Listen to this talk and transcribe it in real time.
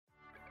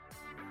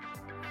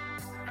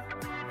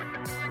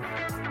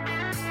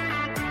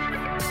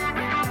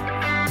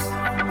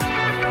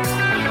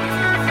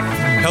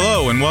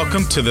and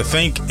welcome to the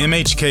Think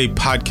MHK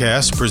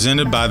podcast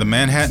presented by the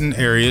Manhattan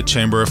Area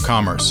Chamber of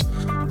Commerce.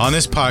 On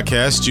this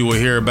podcast, you will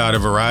hear about a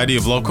variety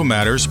of local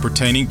matters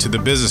pertaining to the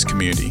business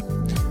community.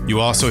 You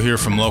also hear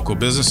from local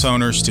business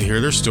owners to hear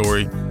their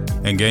story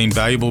and gain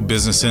valuable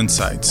business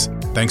insights.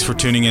 Thanks for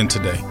tuning in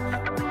today.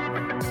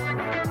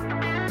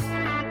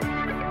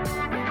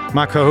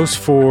 My co-host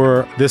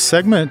for this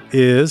segment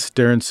is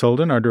Darren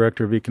Solden, our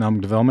Director of Economic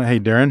Development. Hey,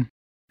 Darren.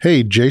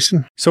 Hey,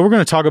 Jason. So we're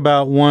going to talk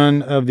about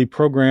one of the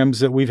programs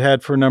that we've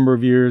had for a number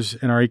of years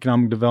in our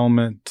economic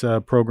development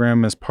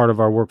program as part of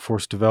our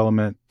workforce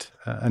development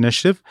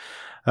initiative,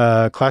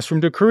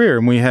 Classroom to Career.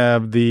 And we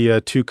have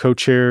the two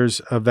co-chairs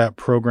of that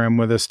program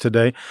with us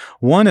today.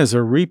 One is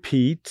a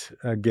repeat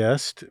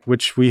guest,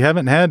 which we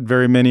haven't had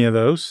very many of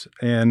those.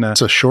 And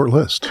it's a short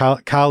list.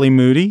 Kylie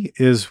Moody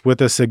is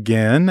with us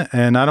again.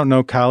 And I don't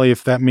know, Kylie,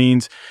 if that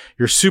means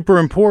you're super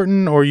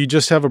important or you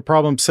just have a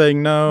problem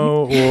saying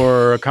no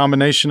or a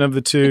combination of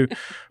the two.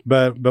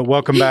 But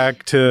welcome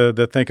back to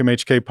the Think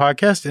MHK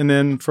podcast. And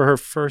then for her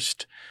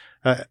first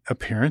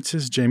appearance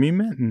is Jamie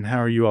Minton. How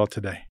are you all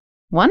today?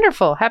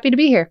 Wonderful. Happy to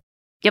be here.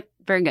 Yep,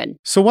 very good.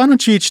 So why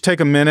don't you each take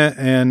a minute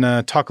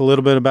and talk a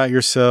little bit about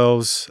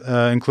yourselves,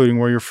 including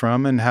where you're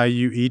from and how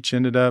you each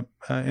ended up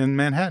in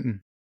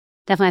Manhattan.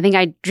 Definitely. I think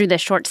I drew the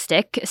short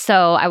stick,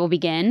 so I will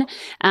begin.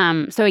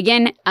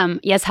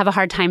 Yes, have a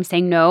hard time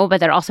saying no, but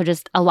there are also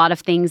just a lot of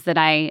things that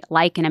I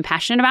like and am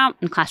passionate about,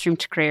 and Classroom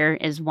to Career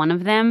is one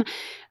of them.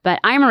 But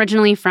I'm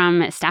originally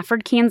from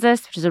Stafford,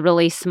 Kansas, which is a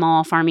really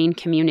small farming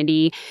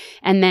community,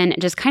 and then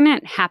just kind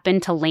of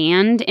happened to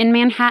land in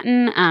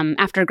Manhattan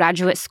after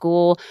graduate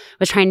school.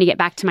 Was trying to get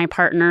back to my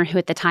partner, who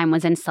at the time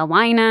was in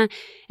Salina,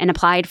 and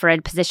applied for a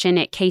position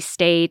at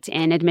K-State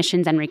in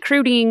admissions and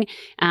recruiting.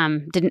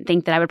 Didn't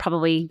think that I would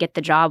probably get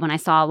the job when I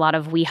saw a lot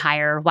of We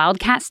Hire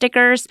Wildcat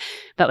stickers,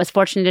 but was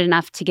fortunate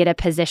enough to get a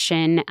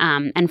position,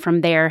 and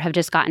from there have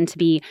just gotten to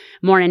be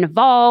more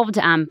involved,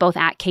 both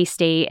at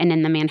K-State and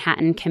in the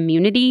Manhattan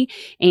community.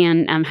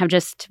 And have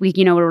just, we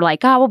were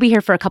like, we'll be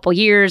here for a couple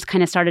years,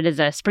 kind of started as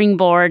a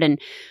springboard and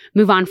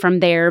move on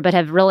from there, but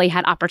have really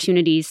had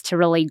opportunities to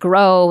really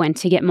grow and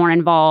to get more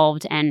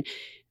involved and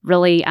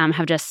really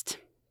have just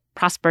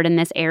prospered in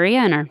this area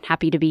and are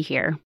happy to be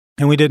here.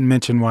 And we didn't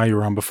mention why you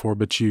were on before,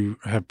 but you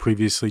have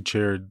previously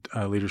chaired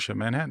Leadership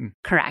Manhattan.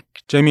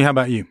 Correct. Jamie, how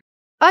about you?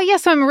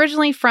 So I'm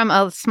originally from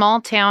a small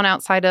town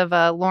outside of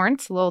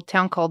Lawrence, a little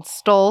town called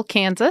Stoll,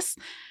 Kansas.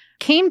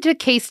 Came to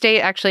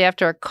K-State actually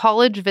after a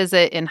college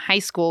visit in high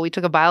school. We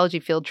took a biology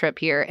field trip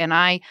here, and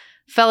I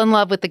fell in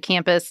love with the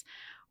campus.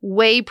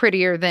 Way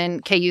prettier than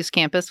KU's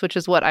campus, which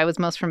is what I was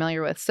most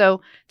familiar with.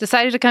 So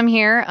decided to come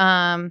here,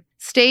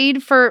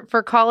 stayed for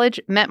college,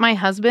 met my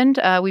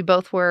husband. We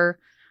both were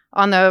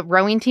on the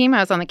rowing team. I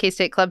was on the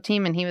K-State club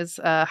team, and he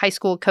was a high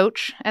school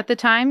coach at the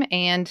time.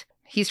 And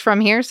he's from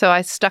here, so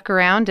I stuck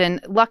around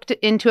and lucked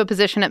into a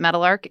position at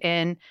Meadowlark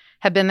and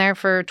have been there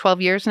for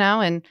 12 years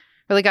now and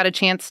really got a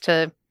chance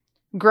to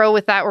grow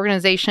with that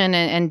organization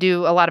and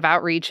do a lot of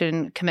outreach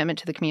and commitment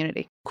to the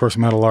community. Of course,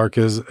 Meadowlark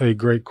is a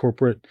great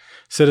corporate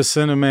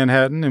citizen of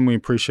Manhattan, and we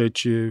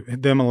appreciate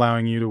them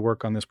allowing you to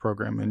work on this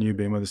program and you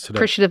being with us today.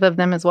 Appreciative of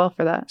them as well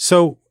for that.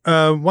 So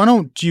why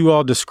don't you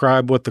all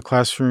describe what the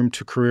Classroom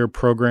to Career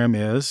program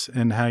is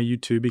and how you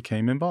two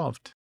became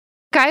involved?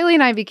 Kylie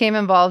and I became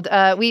involved.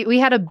 We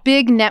had a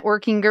big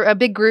networking group, a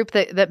big group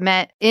that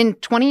met in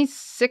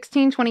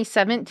 2016,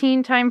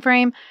 2017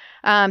 timeframe.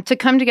 To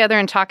come together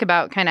and talk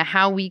about kind of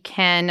how we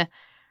can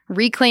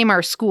reclaim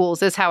our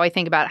schools is how I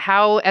think about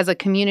how, as a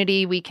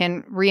community, we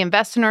can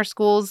reinvest in our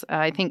schools.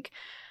 I think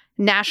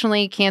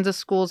nationally, Kansas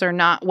schools are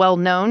not well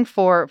known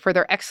for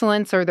their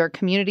excellence or their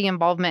community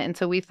involvement. And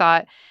so we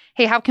thought,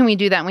 hey, how can we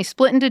do that? And we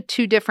split into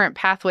two different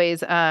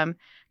pathways. Kylie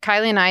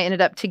and I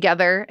ended up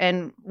together,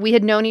 and we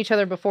had known each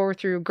other before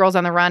through Girls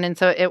on the Run. And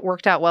so it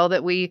worked out well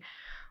that we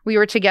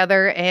were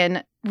together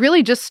and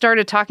really just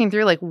started talking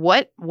through like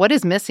what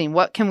is missing?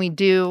 What can we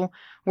do?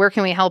 Where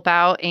can we help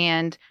out?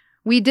 And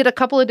we did a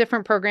couple of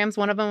different programs.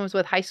 One of them was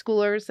with high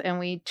schoolers, and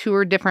we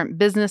toured different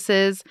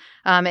businesses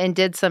and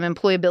did some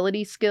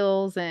employability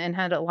skills and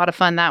had a lot of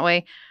fun that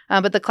way.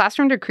 But the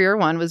Classroom to Career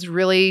one was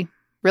really,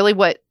 really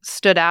what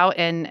stood out.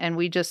 And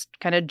we just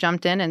kind of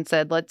jumped in and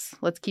said, let's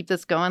keep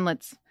this going.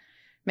 Let's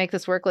make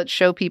this work. Let's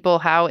show people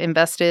how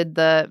invested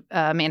the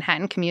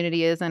Manhattan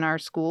community is in our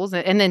schools.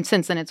 And then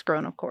since then, it's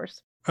grown, of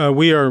course.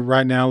 We are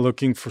right now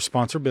looking for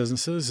sponsor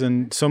businesses.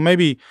 And so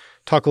maybe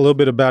talk a little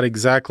bit about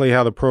exactly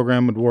how the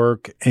program would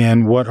work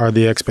and what are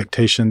the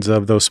expectations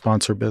of those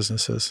sponsor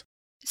businesses.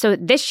 So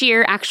this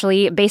year,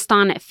 actually, based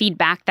on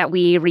feedback that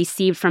we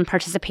received from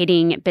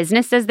participating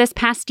businesses this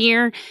past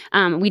year,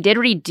 we did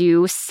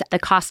reduce the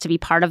cost to be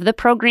part of the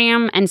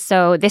program. And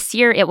so this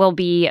year, it will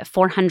be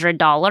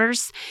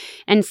 $400.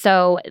 And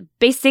so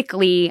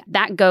basically,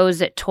 that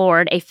goes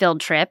toward a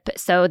field trip.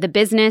 So the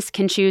business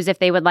can choose if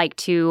they would like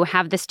to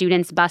have the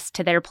students bus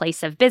to their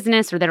place of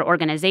business or their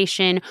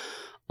organization,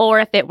 or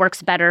if it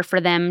works better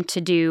for them to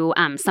do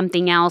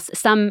something else.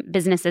 Some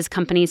businesses,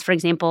 companies, for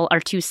example, are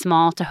too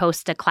small to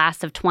host a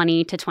class of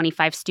 20 to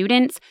 25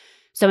 students.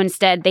 So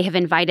instead, they have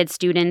invited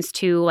students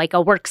to like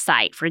a work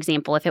site, for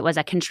example, if it was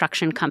a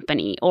construction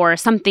company or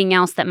something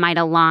else that might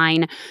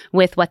align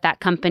with what that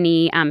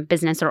company,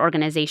 business or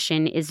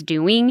organization is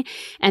doing.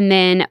 And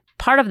then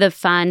part of the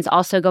funds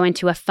also go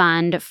into a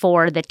fund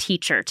for the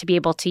teacher to be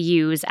able to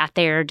use at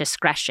their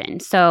discretion.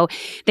 So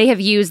they have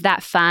used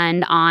that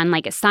fund on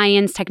like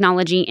science,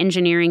 technology,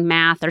 engineering,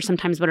 math, or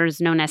sometimes what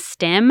is known as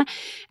STEM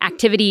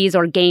activities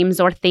or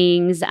games or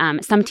things.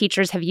 Some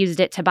teachers have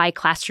used it to buy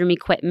classroom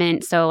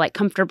equipment, so like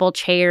comfortable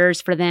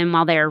chairs for them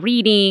while they're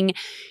reading,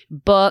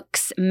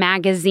 books,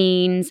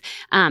 magazines,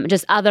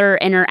 just other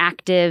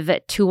interactive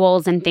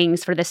tools and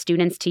things for the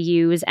students to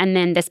use. And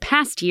then this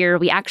past year,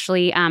 we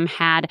actually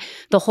had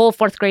the whole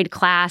fourth grade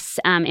class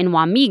in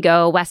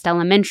Wamego West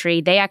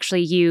Elementary. They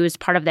actually used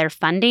part of their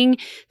funding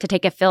to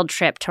take a field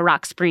trip to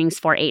Rock Springs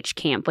 4-H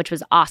camp, which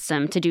was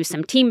awesome, to do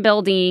some team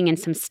building and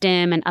some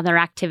STEM and other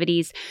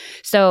activities.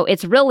 So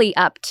it's really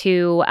up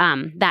to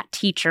that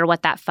teacher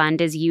what that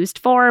fund is used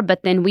for.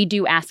 But then we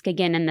do ask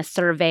again in the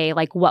survey,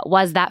 like, what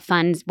was that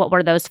fund? What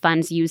were those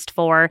funds used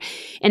for?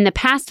 In the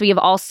past, we have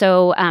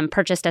also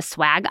purchased a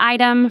swag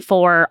item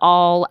for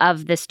all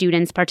of the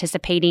students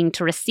participating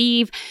to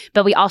receive,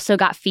 but we also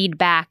got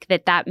feedback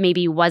that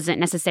maybe wasn't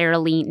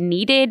necessarily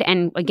needed,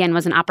 and again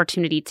was an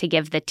opportunity to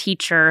give the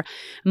teacher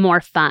more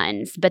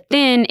funds. But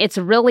then it's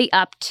really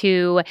up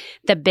to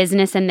the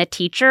business and the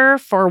teacher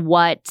for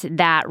what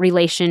that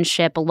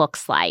relationship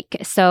looks like.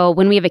 So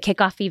when we have a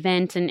kickoff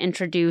event and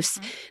introduce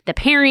the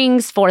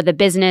pairings for the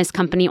business,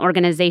 company,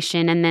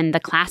 organization, and then the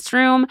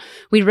classroom,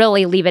 we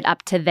really leave it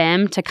up to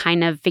them to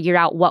kind of figure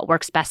out what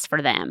works best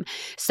for them.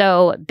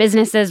 So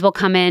businesses will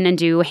come in and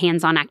do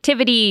hands-on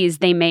activities.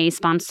 They may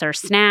sponsor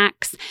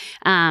snacks.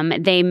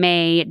 They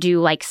may do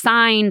like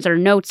signs or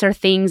notes or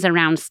things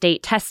around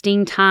state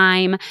testing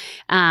time.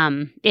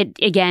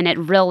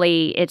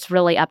 It's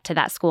really up to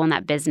that school and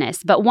that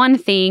business. But one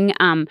thing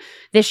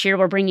this year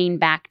we're bringing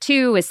back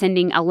too is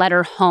sending a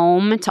letter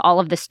home to all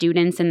of the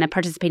students in the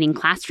participating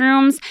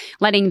classrooms,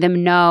 letting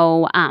them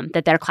know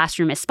that their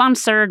classroom is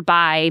sponsored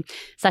by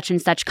such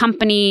and such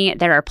company.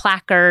 There are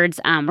placards.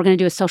 We're going to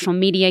do a social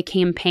media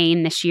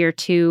campaign this year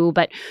too,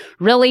 but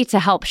really to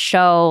help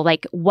show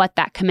like what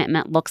that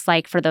commitment looks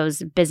like for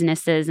those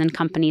businesses and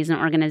companies and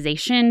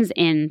organizations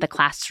in the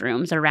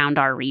classrooms around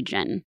our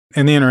region.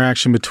 And the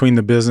interaction between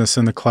the business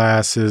and the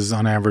class is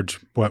on average,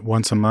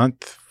 once a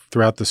month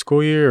throughout the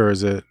school year, or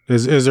is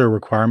there a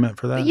requirement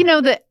for that? You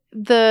know,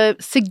 the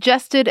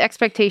suggested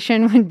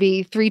expectation would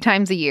be 3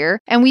 times a year.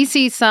 And we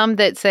see some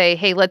that say,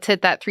 hey, let's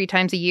hit that 3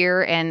 times a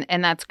year.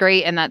 And that's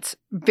great. And that's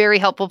very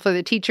helpful for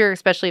the teacher,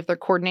 especially if they're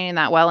coordinating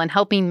that well and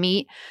helping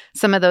meet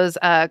some of those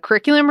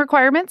curriculum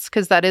requirements,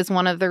 because that is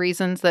one of the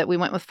reasons that we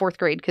went with fourth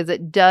grade, because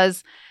it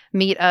does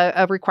meet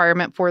a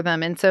requirement for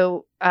them. And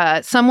so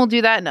some will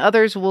do that and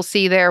others will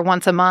see there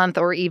once a month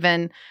or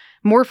even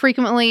more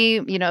frequently.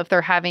 You know, if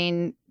they're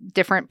having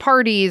different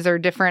parties or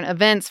different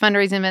events,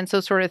 fundraising events,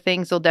 those sort of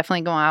things, they'll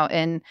definitely go out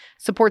and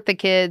support the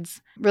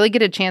kids, really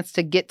get a chance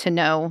to get to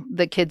know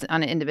the kids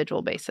on an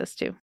individual basis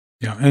too.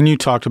 Yeah. And you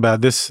talked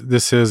about this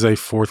is a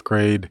fourth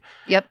grade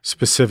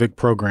specific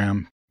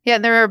program. Yeah,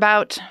 there are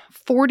about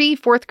 40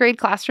 fourth grade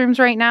classrooms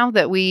right now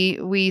that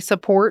we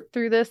support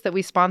through this, that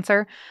we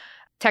sponsor.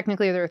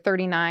 Technically, there were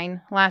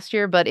 39 last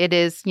year, but it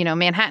is, you know,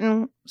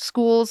 Manhattan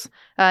schools,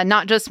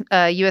 not just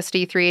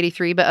USD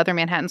 383, but other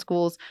Manhattan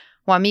schools,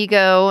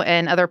 Wamego,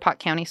 and other Pot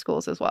County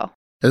schools as well.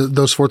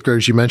 Those fourth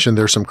graders you mentioned,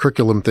 there's some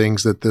curriculum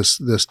things that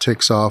this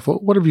ticks off.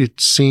 What have you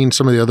seen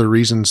some of the other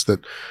reasons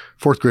that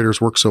fourth graders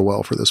work so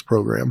well for this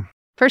program?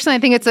 Personally, I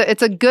think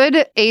it's a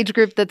good age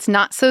group that's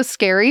not so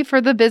scary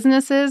for the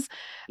businesses.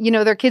 You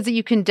know, they're kids that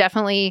you can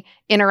definitely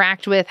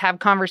interact with, have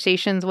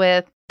conversations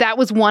with. That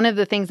was one of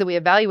the things that we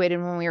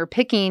evaluated when we were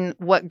picking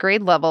what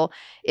grade level,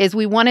 is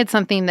we wanted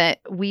something that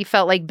we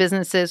felt like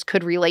businesses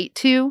could relate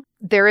to.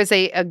 There is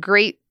a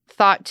great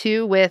thought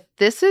too with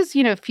this is,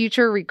 you know,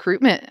 future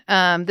recruitment.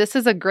 This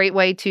is a great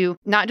way to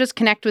not just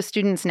connect with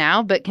students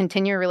now, but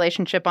continue a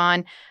relationship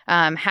on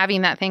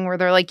having that thing where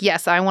they're like,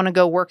 yes, I want to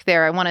go work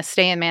there. I want to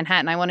stay in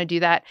Manhattan. I want to do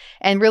that.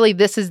 And really,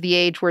 this is the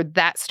age where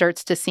that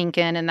starts to sink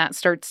in and that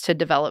starts to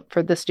develop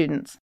for the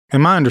students.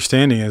 And my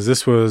understanding is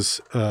this was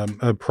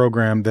a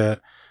program that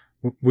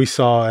we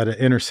saw at an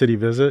inner city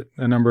visit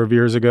a number of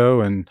years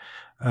ago. And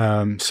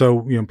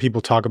so, you know, people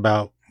talk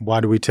about why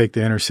do we take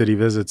the inner city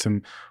visits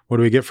and what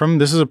do we get from them?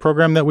 This is a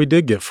program that we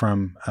did get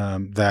from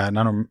that. And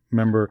I don't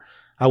remember,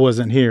 I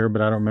wasn't here, but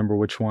I don't remember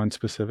which one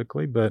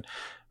specifically. But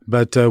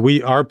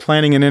we are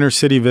planning an inner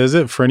city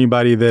visit for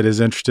anybody that is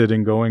interested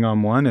in going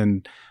on one,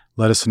 and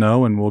let us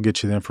know and we'll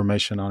get you the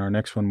information on our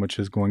next one, which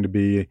is going to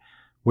be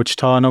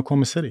Wichita and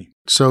Oklahoma City.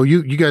 So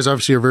you guys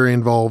obviously are very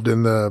involved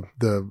in the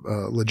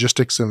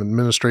logistics and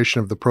administration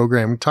of the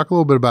program. Talk a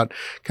little bit about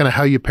kind of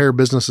how you pair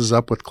businesses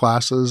up with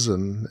classes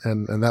and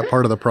that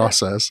part of the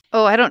process.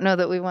 Oh, I don't know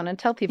that we want to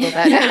tell people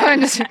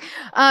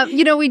that.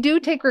 You know, we do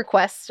take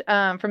requests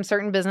from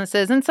certain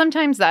businesses, and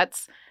sometimes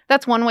that's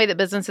one way that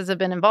businesses have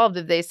been involved.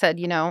 If they said,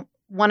 you know,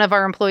 one of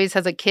our employees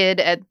has a kid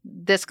at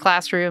this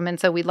classroom, and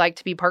so we'd like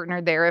to be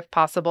partnered there if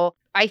possible.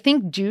 I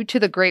think due to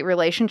the great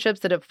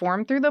relationships that have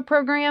formed through the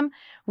program,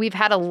 we've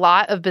had a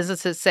lot of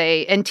businesses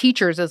say, and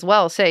teachers as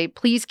well, say,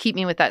 please keep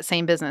me with that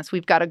same business.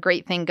 We've got a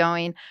great thing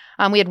going.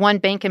 We had one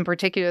bank in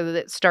particular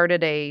that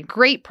started a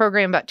great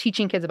program about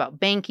teaching kids about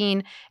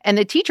banking. And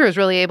the teacher was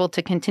really able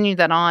to continue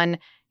that on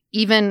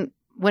even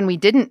when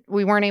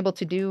we weren't able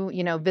to do,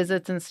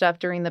 visits and stuff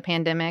during the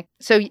pandemic.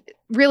 So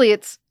really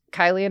it's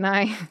Kylie and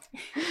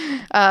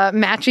I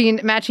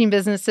matching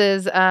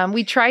businesses.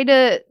 We try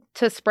to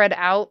spread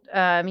out,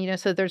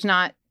 so there's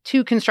not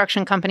 2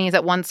 construction companies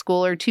at one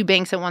school or 2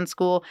 banks at one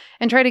school,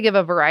 and try to give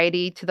a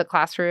variety to the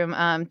classroom,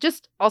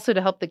 just also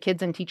to help the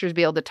kids and teachers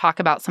be able to talk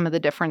about some of the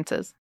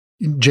differences.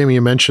 Jamie,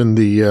 you mentioned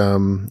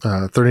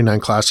the 39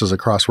 classes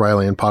across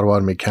Riley and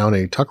Pottawatomie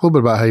County. Talk a little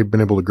bit about how you've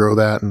been able to grow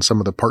that and some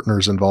of the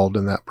partners involved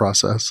in that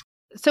process.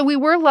 So we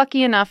were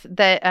lucky enough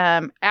that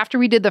after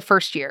we did the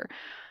first year,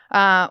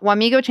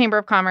 Wamego Chamber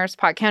of Commerce,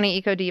 Pot County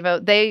Eco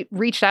Devo, they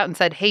reached out and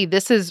said, hey,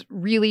 this is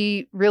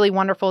really, really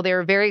wonderful. They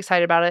were very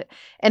excited about it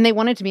and they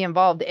wanted to be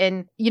involved.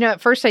 And,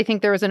 at first I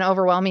think there was an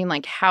overwhelming,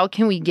 how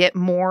can we get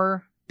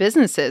more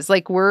businesses?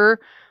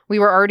 We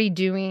were already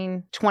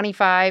doing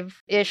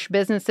 25-ish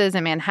businesses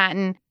in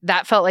Manhattan.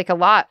 That felt like a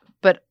lot,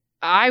 but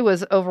I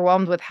was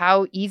overwhelmed with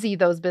how easy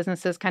those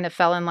businesses kind of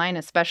fell in line,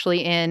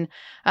 especially in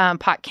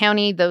Pot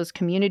County. Those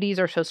communities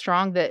are so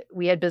strong that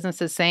we had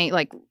businesses saying,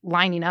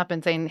 lining up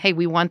and saying, hey,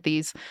 we want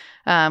these.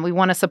 We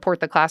want to support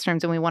the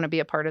classrooms and we want to be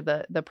a part of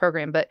the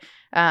program. But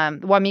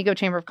the Wamego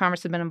Chamber of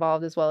Commerce has been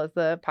involved as well as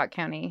the Pot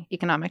County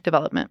Economic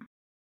Development.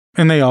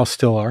 And they all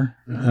still are.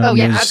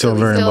 Absolutely. Still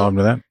very involved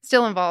with that.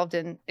 Still involved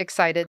and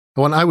excited.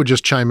 Well, and I would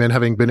just chime in,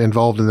 having been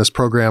involved in this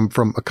program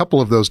from a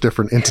couple of those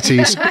different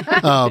entities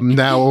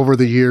now over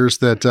the years,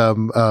 that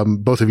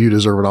both of you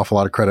deserve an awful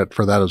lot of credit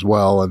for that as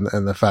well.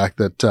 And the fact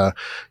that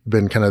you've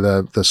been kind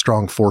of the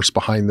strong force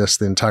behind this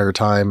the entire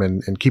time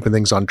and keeping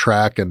things on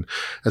track. And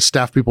as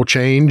staff people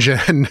change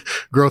and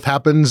growth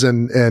happens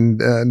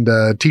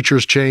and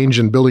teachers change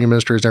and building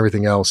administrators and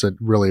everything else, I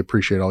really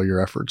appreciate all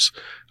your efforts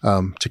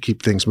to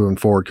keep things moving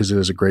forward, because it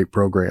is a great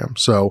program.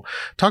 So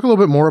talk a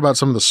little bit more about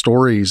some of the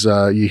stories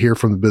you hear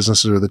from the businesses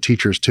or the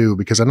teachers too,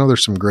 because I know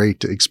there's some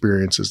great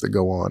experiences that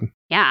go on.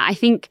 Yeah, I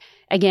think,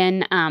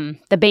 again,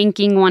 the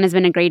banking one has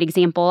been a great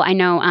example. I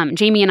know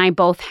Jamie and I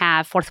both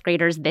have 4th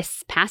graders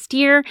this past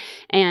year,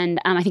 and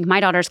I think my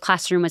daughter's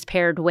classroom was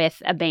paired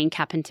with a bank,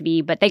 happened to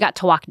be, but they got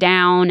to walk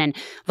down and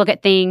look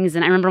at things.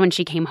 And I remember when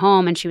she came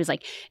home and she was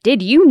like,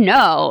 did you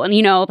know? And,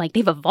 they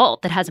have a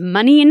vault that has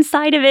money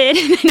inside of it,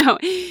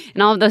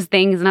 and all of those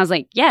things. And I was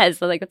like, yes,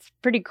 so that's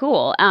pretty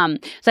cool.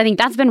 So I think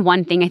that's been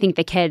one thing. I think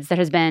the kids, there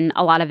has been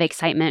a lot of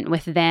excitement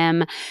with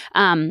them.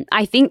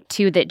 I think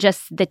too that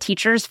just the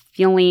teachers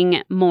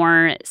feeling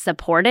more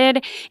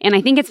supported. And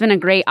I think it's been a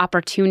great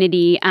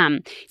opportunity.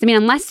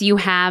 Unless you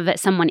have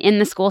someone in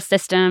the school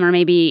system or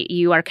maybe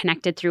you are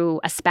connected through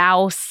a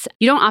spouse,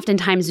 you don't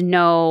oftentimes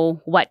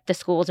know what the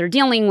schools are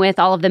dealing with,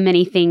 all of the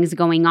many things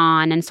going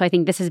on. And so I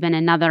think this has been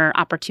another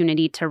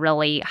opportunity to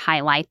really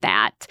highlight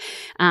that.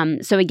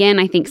 So again,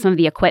 I think some of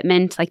the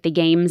equipment, like the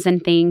games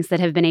and things that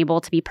have been able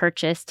to be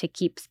purchased to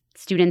keep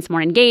students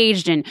more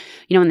engaged. And,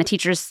 when the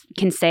teachers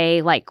can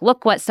say,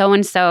 look what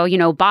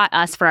so-and-so, bought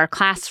us for our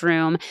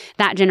classroom,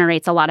 that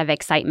generates a lot of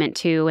excitement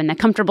too. And the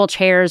comfortable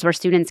chairs where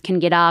students can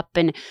get up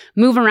and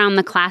move around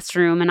the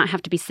classroom and not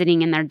have to be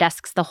sitting in their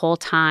desks the whole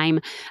time.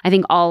 I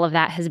think all of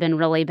that has been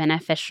really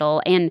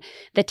beneficial. And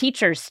the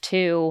teachers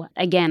too,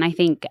 again, I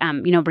think,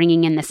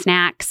 bringing in the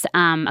snacks.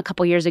 A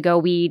couple years ago,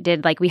 we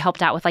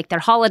helped out with their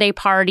holiday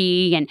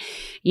party. And,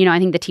 I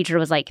think the teacher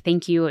was like,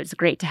 thank you. It's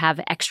great to have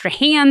extra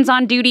hands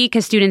on duty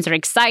because students are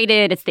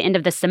excited. It's the end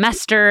of the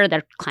semester.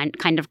 They're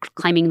kind of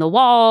climbing the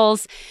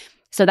walls.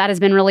 So that has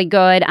been really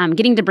good.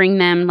 Getting to bring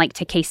them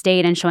to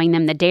K-State and showing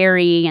them the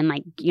dairy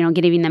and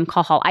giving them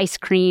Call Hall ice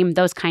cream,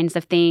 those kinds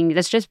of things.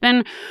 It's just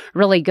been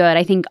really good.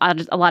 I think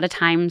a lot of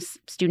times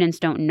students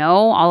don't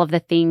know all of the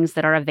things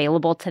that are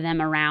available to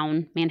them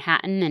around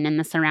Manhattan and in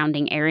the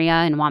surrounding area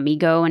and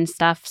Wamego and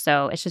stuff.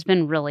 So it's just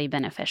been really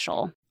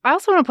beneficial. I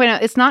also want to point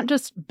out, it's not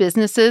just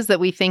businesses that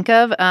we think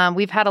of.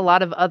 We've had a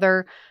lot of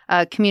other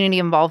community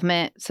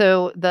involvement.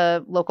 So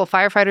the local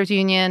firefighters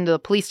union, the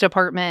police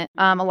department,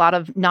 a lot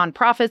of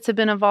nonprofits have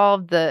been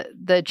involved.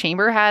 The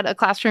chamber had a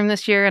classroom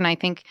this year. And I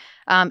think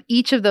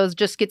each of those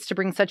just gets to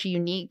bring such a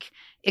unique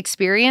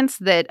experience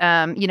that,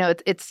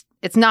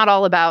 it's not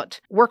all about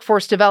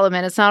workforce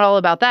development. It's not all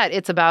about that.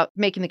 It's about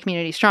making the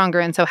community stronger.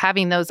 And so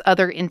having those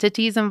other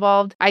entities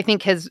involved, I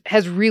think has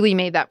really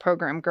made that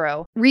program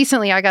grow.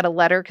 Recently, I got a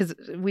letter because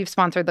we've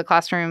sponsored the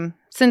classroom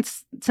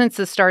since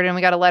this started, and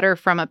we got a letter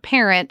from a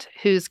parent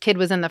whose kid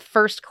was in the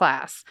first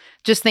class,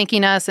 just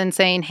thanking us and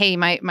saying, hey,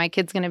 my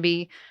kid's going to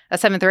be a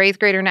 7th or 8th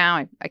grader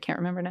now. I can't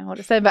remember now what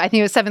it said, but I think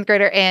it was 7th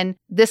grader. And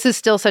this is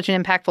still such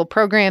an impactful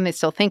program. They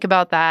still think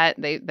about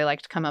that. They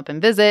like to come up and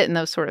visit and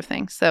those sort of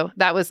things. So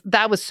that was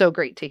so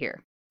great to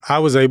hear. I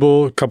was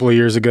able a couple of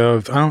years ago,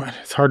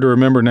 it's hard to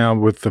remember now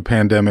with the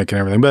pandemic and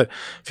everything, but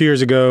a few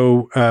years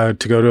ago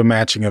to go to a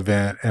matching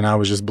event, and I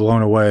was just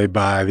blown away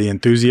by the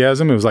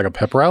enthusiasm. It was like a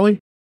pep rally.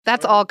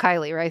 That's all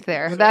Kylie right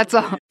there. That's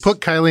all.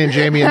 Put Kylie and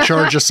Jamie in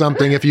charge of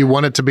something if you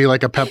want it to be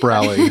like a pep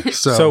rally.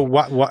 So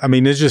what I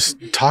mean, it's just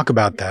talk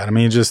about that. I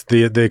mean, just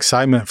the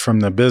excitement from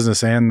the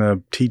business and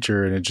the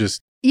teacher, and it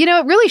just. You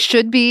know, it really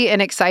should be an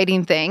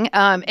exciting thing.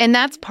 And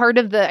that's part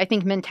of the, I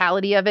think,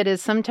 mentality of it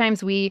is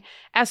sometimes we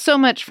ask so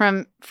much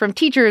from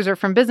teachers or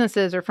from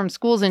businesses or from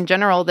schools in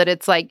general that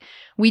it's like,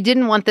 we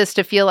didn't want this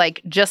to feel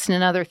like just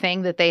another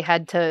thing that they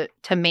had to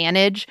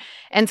manage.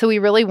 And so we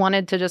really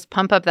wanted to just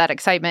pump up that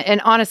excitement. And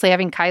honestly,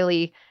 having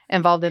Kylie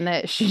involved in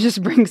it, she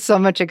just brings so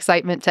much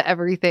excitement to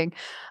everything.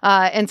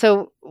 And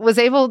so was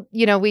able,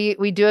 you know,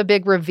 we do a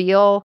big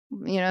reveal,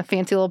 you know,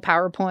 fancy little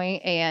PowerPoint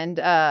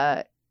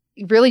and,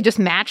 really just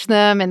match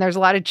them, and there's a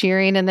lot of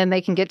cheering, and then they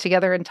can get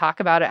together and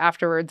talk about it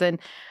afterwards. And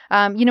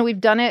you know,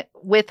 we've done it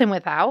with and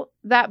without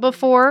that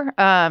before,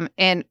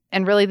 and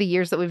really the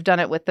years that we've done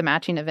it with the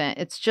matching event,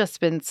 it's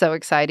just been so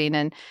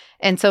exciting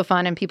and so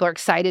fun, and people are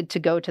excited to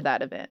go to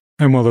that event.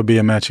 And will there be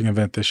a matching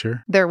event this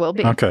year? There will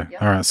be. Okay.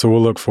 Yep. All right. So we'll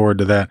look forward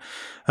to that.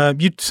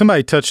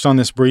 Somebody touched on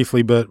this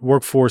briefly, but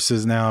workforce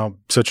is now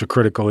such a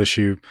critical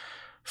issue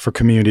for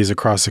communities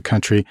across the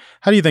country.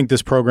 How do you think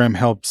this program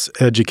helps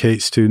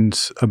educate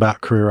students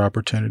about career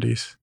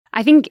opportunities?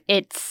 I think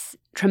it's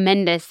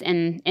tremendous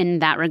in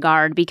that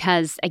regard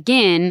because,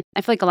 again,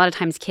 I feel like a lot of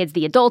times kids,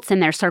 the adults in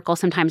their circle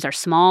sometimes are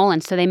small,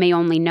 and so they may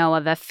only know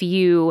of a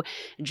few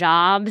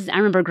jobs. I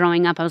remember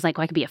growing up, I was like,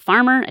 well, I could be a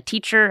farmer, a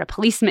teacher, a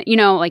policeman, you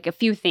know, like a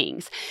few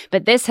things.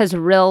 But this has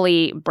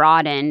really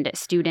broadened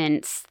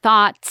students'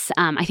 thoughts.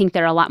 I think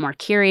they're a lot more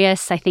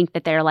curious. I think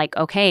that they're like,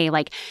 okay,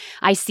 like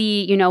I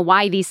see, you know,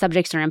 why these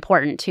subjects are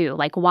important too.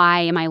 Like,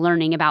 why am I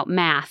learning about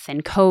math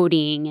and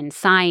coding and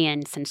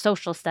science and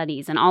social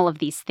studies and all of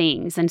these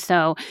things? And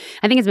so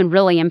I think it's been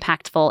really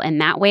impactful in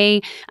that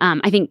way.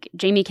 I think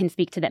Jamie can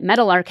speak to that.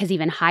 Meadowlark has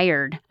even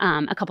hired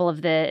a couple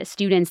of the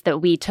students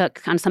that we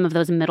took on some of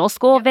those middle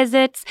school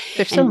visits.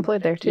 They're still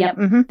employed there too. Yep,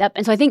 Mm-hmm. yep.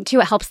 And so I think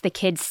too, it helps the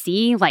kids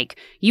see like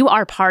you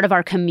are part of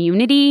our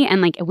community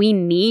and like we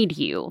need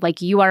you.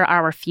 Like you are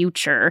our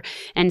future.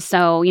 And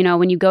so, you know,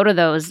 when you go to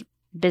those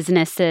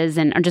businesses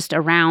and are just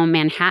around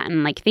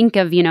Manhattan, like think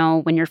of, you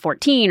know, when you're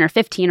 14 or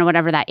 15 or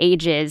whatever that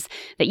age is,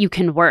 that you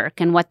can work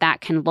and what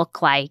that can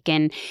look like.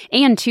 And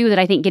too, that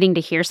I think getting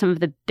to hear some of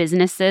the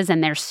businesses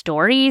and their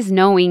stories,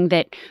 knowing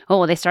that,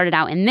 oh, they started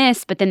out in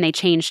this, but then they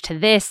changed to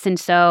this. And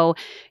so,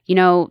 you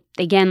know,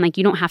 again, like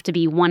you don't have to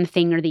be one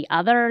thing or the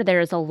other.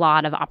 There's a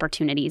lot of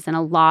opportunities and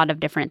a lot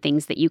of different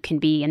things that you can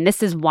be. And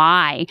this is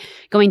why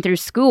going through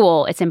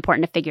school, it's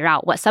important to figure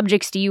out what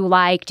subjects do you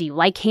like? Do you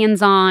like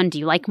hands-on? Do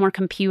you like more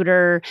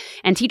computer?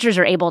 And teachers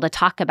are able to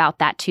talk about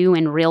that too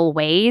in real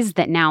ways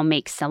that now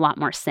makes a lot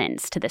more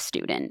sense to the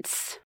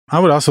students. I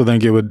would also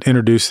think it would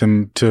introduce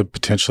them to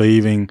potentially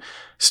even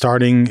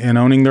starting and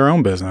owning their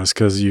own business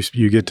because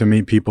you get to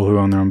meet people who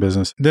own their own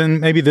business. Then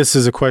maybe this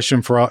is a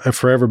question for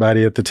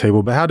everybody at the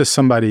table, but how does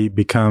somebody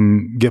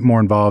get more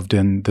involved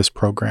in this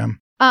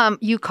program?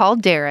 You call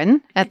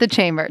Darren at the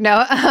chamber.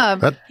 No,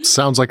 that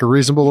sounds like a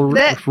reasonable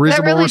that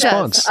really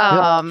response.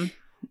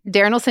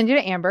 Darren will send you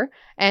to Amber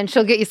and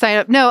she'll get you signed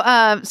up.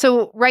 No,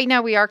 so right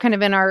now we are kind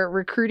of in our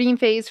recruiting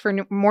phase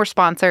for more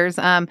sponsors.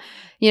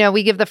 You know,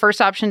 we give the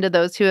first option to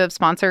those who have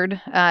sponsored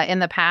in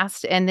the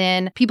past. And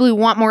then people who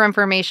want more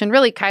information,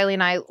 really, Kylie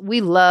and I, we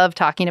love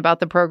talking about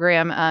the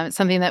program. It's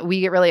something that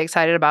we get really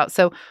excited about.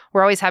 So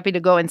we're always happy to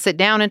go and sit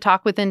down and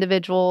talk with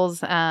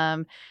individuals,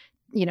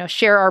 you know,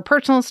 share our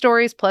personal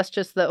stories, plus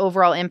just the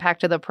overall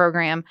impact of the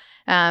program.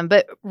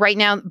 But right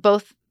now,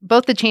 both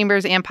the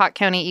chambers and Pot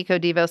County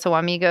EcoDevo, so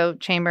Wamego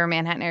Chamber,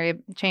 Manhattan Area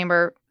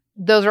Chamber,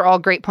 those are all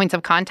great points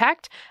of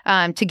contact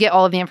to get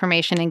all of the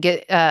information and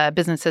get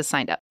businesses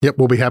signed up. Yep,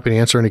 we'll be happy to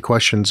answer any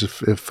questions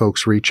if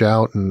folks reach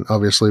out. And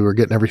obviously, we're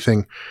getting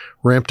everything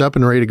ramped up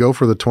and ready to go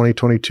for the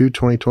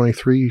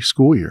 2022-2023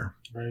 school year.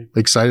 Right.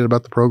 Excited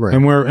about the program.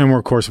 And we're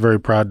of course very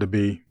proud to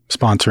be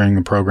sponsoring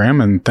the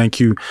program. And thank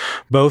you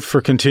both for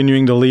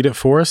continuing to lead it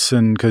for us,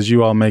 and because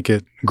you all make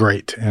it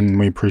great, and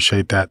we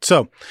appreciate that.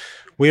 So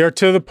we are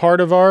to the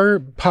part of our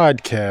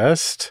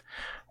podcast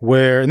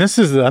where, and I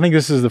think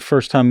this is the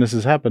first time this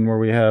has happened, where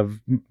we have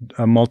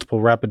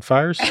multiple rapid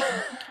fires.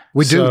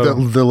 We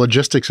do. The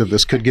logistics of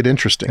this could get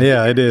interesting.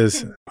 Yeah, it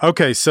is.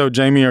 Okay, so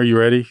Jamie, are you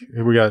ready?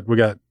 We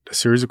got a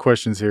series of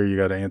questions here you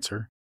got to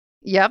answer.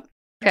 Yep.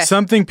 Okay.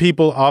 Something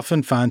people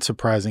often find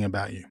surprising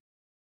about you.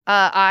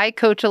 I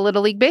coach a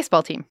Little League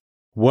baseball team.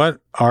 What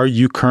are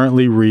you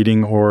currently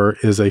reading or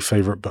is a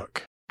favorite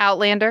book?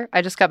 Outlander.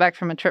 I just got back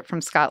from a trip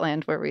from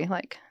Scotland where we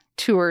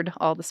toured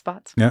all the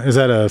spots. Yeah, is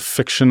that a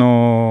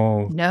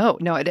fictional? No,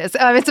 it is.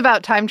 It's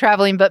about time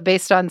traveling, but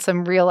based on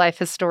some real life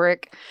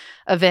historic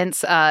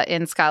events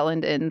in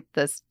Scotland in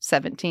the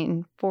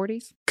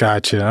 1740s.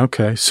 Gotcha.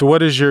 Okay. So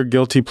what is your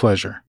guilty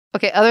pleasure?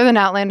 Okay. Other than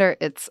Outlander,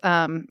 it's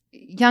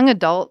young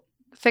adult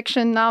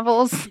fiction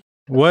novels.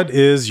 What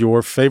is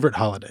your favorite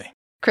holiday?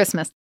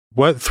 Christmas.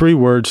 What 3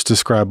 words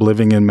describe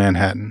living in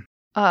Manhattan?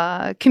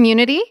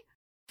 Community,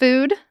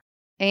 food,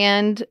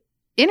 and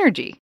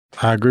energy.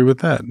 I agree with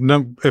that.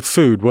 No, if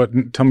food,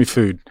 tell me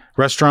food.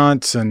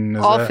 Restaurants and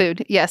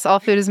food. Yes, all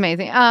food is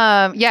amazing.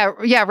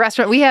 Yeah,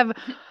 restaurant. We have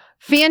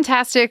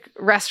fantastic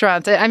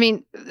restaurants. I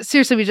mean,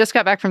 seriously, we just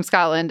got back from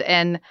Scotland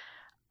and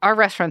our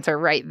restaurants are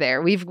right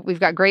there. We've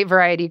got great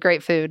variety,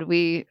 great food.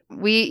 We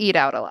eat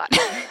out a lot.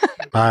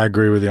 I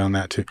agree with you on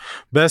that too.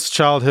 Best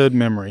childhood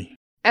memory.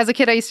 As a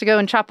kid, I used to go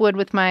and chop wood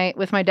with my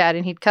dad,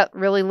 and he'd cut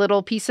really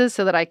little pieces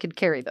so that I could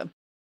carry them.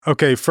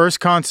 Okay, first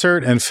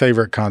concert and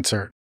favorite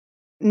concert.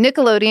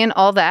 Nickelodeon,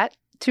 All That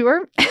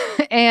tour,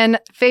 and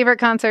favorite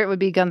concert would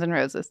be Guns N'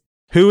 Roses.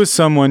 Who is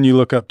someone you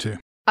look up to?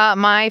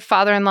 My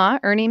father-in-law,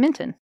 Ernie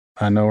Minton.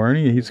 I know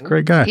Ernie. He's a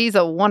great guy. He's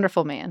a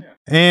wonderful man.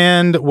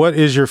 And what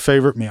is your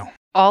favorite meal?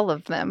 All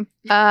of them.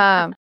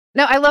 No,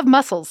 I love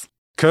mussels.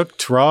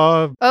 Cooked,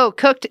 raw? Oh,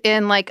 cooked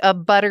in like a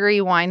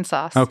buttery wine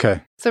sauce.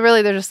 Okay. So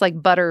really, they're just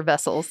like butter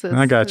vessels.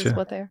 I got you.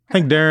 What they are. I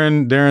think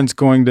Darren's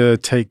going to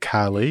take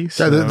Kylie.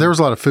 So. There was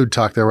a lot of food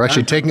talk there. We're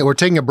actually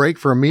taking a break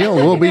for a meal.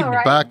 We'll be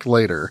back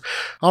later.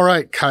 All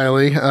right,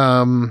 Kylie.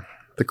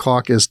 The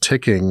clock is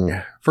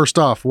ticking. First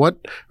off,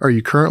 what are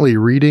you currently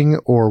reading,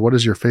 or what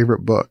is your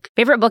favorite book?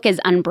 Favorite book is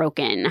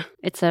Unbroken.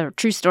 It's a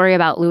true story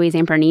about Louis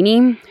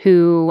Zamperini,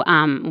 who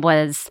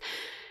was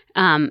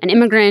an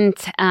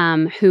immigrant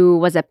who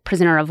was a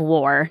prisoner of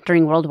war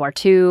during World War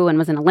II and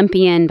was an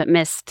Olympian but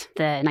missed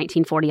the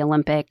 1940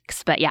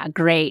 Olympics. But yeah,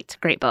 great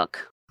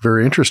book.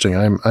 Very interesting.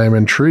 I'm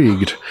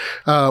intrigued.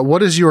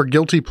 What is your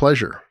guilty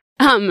pleasure?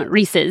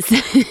 Reese's.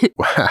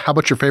 How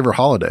about your favorite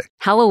holiday?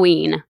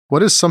 Halloween.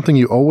 What is something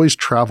you always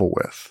travel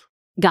with?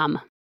 Gum.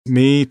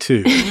 Me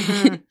too.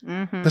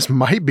 This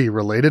might be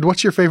related.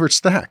 What's your favorite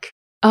snack?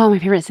 Oh, my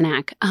favorite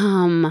snack.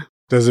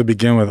 Does it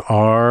begin with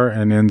R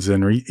and ends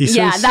in Reese's?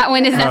 Yeah, that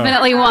one is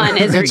definitely one.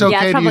 It's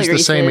okay to use the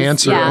same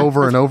answer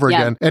over and over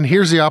again. And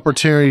here's the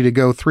opportunity to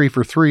go 3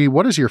 for 3.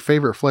 What is your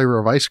favorite flavor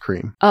of ice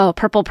cream? Oh,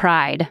 Purple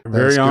Pride.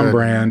 Very on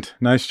brand.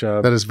 Nice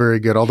job. That is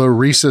very good. Although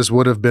Reese's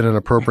would have been an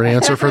appropriate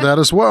answer for that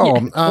as well.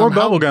 Or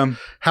bubblegum.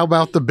 How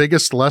about the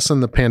biggest lesson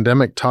the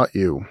pandemic taught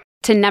you?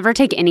 To never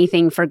take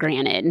anything for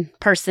granted.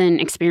 Person,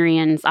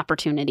 experience,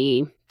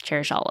 opportunity.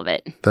 Cherish all of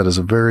it. That is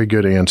a very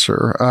good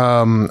answer.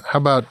 How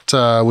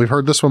about, we've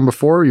heard this one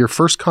before, your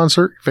first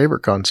concert,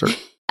 favorite concert?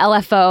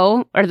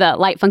 LFO, or the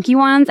Light Funky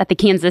Ones at the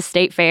Kansas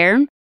State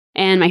Fair.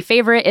 And my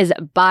favorite is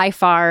by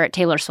far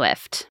Taylor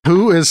Swift.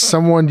 Who is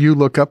someone you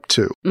look up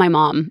to? My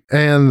mom.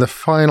 And the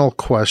final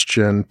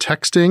question,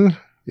 texting,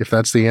 if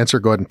that's the answer,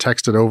 go ahead and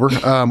text it over,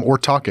 or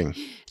talking?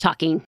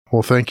 Talking.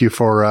 Well, thank you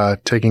for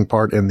taking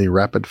part in the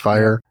rapid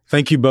fire.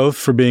 Thank you both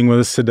for being with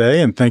us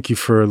today, and thank you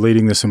for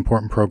leading this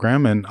important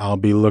program. And I'll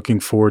be looking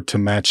forward to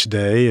match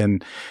day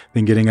and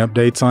then getting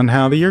updates on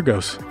how the year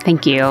goes.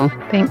 Thank you.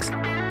 Thanks.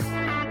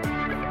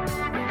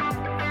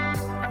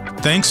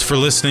 Thanks for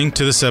listening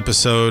to this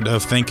episode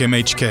of Think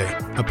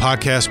MHK, a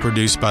podcast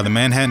produced by the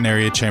Manhattan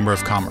Area Chamber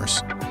of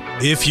Commerce.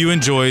 If you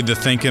enjoyed the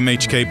Think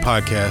MHK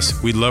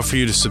podcast, we'd love for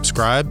you to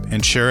subscribe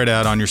and share it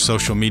out on your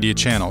social media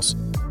channels.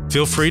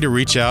 Feel free to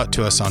reach out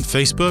to us on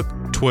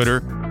Facebook, Twitter,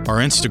 or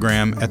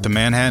Instagram at the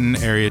Manhattan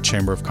Area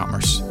Chamber of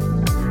Commerce.